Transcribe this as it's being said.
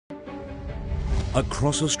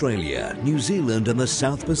Across Australia, New Zealand and the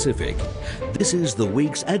South Pacific, this is the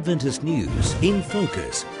week's Adventist news in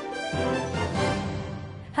focus.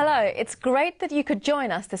 Hello, it's great that you could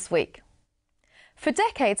join us this week. For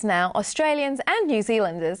decades now, Australians and New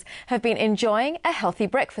Zealanders have been enjoying a healthy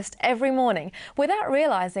breakfast every morning without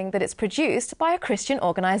realising that it's produced by a Christian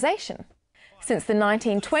organisation. Since the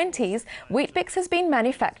 1920s, Weet-Bix has been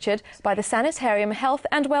manufactured by the Sanitarium Health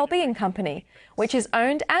and Wellbeing Company, which is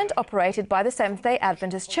owned and operated by the Seventh-day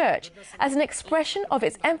Adventist Church as an expression of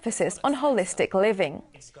its emphasis on holistic living.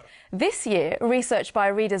 This year, research by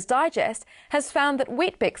Reader's Digest has found that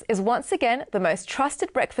Weet-Bix is once again the most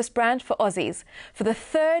trusted breakfast brand for Aussies for the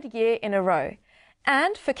 3rd year in a row,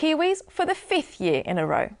 and for Kiwis for the 5th year in a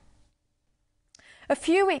row. A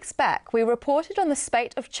few weeks back, we reported on the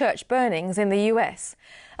spate of church burnings in the US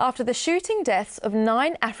after the shooting deaths of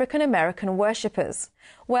 9 African-American worshippers.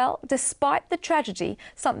 Well, despite the tragedy,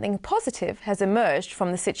 something positive has emerged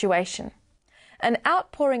from the situation. An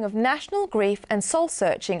outpouring of national grief and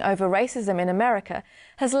soul-searching over racism in America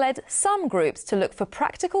has led some groups to look for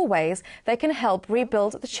practical ways they can help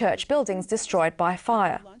rebuild the church buildings destroyed by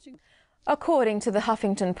fire. According to the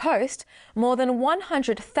Huffington Post, more than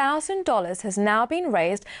 $100,000 has now been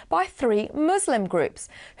raised by 3 Muslim groups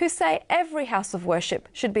who say every house of worship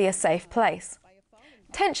should be a safe place.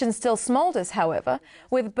 Tension still smoulders, however,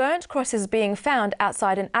 with burnt crosses being found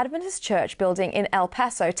outside an Adventist church building in El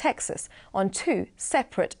Paso, Texas, on 2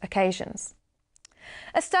 separate occasions.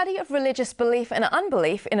 A study of religious belief and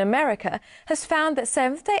unbelief in America has found that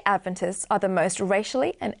Seventh-day Adventists are the most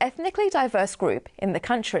racially and ethnically diverse group in the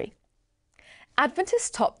country. Adventists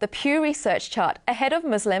top the Pew Research chart ahead of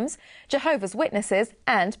Muslims, Jehovah's Witnesses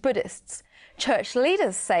and Buddhists. Church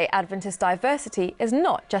leaders say Adventist diversity is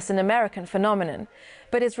not just an American phenomenon,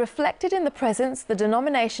 but is reflected in the presence the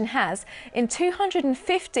denomination has in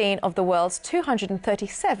 215 of the world's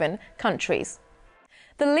 237 countries.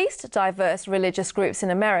 The least diverse religious groups in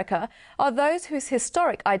America are those whose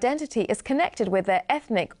historic identity is connected with their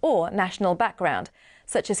ethnic or national background,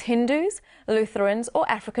 such as Hindus, Lutherans or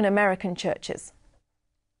African American churches.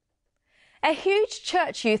 A huge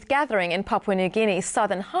church youth gathering in Papua New Guinea's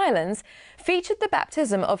Southern Highlands featured the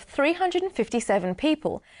baptism of 357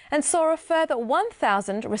 people and saw a further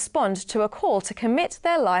 1,000 respond to a call to commit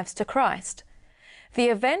their lives to Christ. The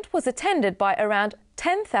event was attended by around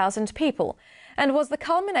 10,000 people and was the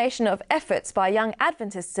culmination of efforts by young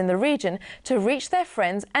Adventists in the region to reach their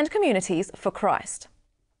friends and communities for Christ.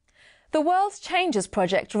 The World's Changes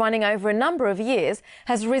project, running over a number of years,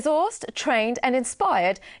 has resourced, trained and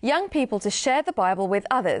inspired young people to share the Bible with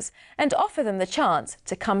others and offer them the chance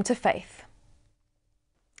to come to faith.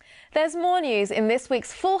 There's more news in this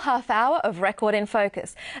week's full half hour of Record in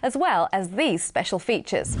Focus, as well as these special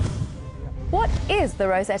features. What is the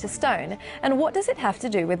Rosetta Stone and what does it have to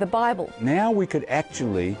do with the Bible? Now we could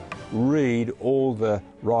actually read all the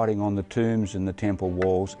writing on the tombs and the temple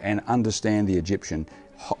walls and understand the Egyptian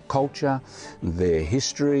culture, their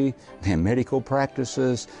history, their medical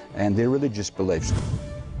practices and their religious beliefs.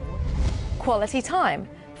 Quality time.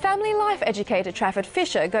 Family life educator Trafford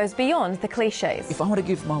Fisher goes beyond the cliches. If I want to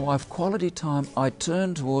give my wife quality time, I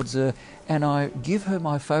turn towards her and I give her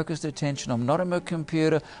my focused attention. I'm not on my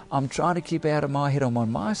computer. I'm trying to keep out of my head. I'm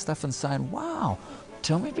on my stuff and saying, wow,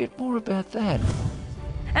 tell me a bit more about that.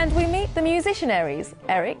 And we meet the musicianaries,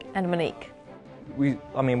 Eric and Monique. We're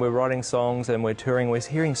writing songs and we're touring. We're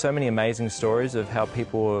hearing so many amazing stories of how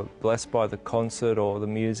people were blessed by the concert or the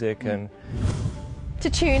music. And to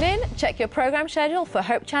tune in, check your program schedule for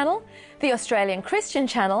Hope Channel, the Australian Christian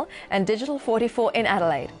Channel and Digital 44 in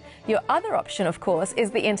Adelaide. Your other option, of course,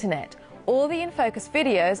 is the internet. All the InFocus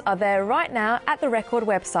videos are there right now at the Record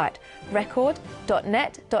website, record.net.au.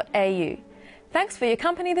 Thanks for your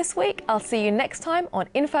company this week. I'll see you next time on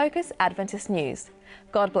InFocus Adventist News.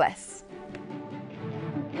 God bless.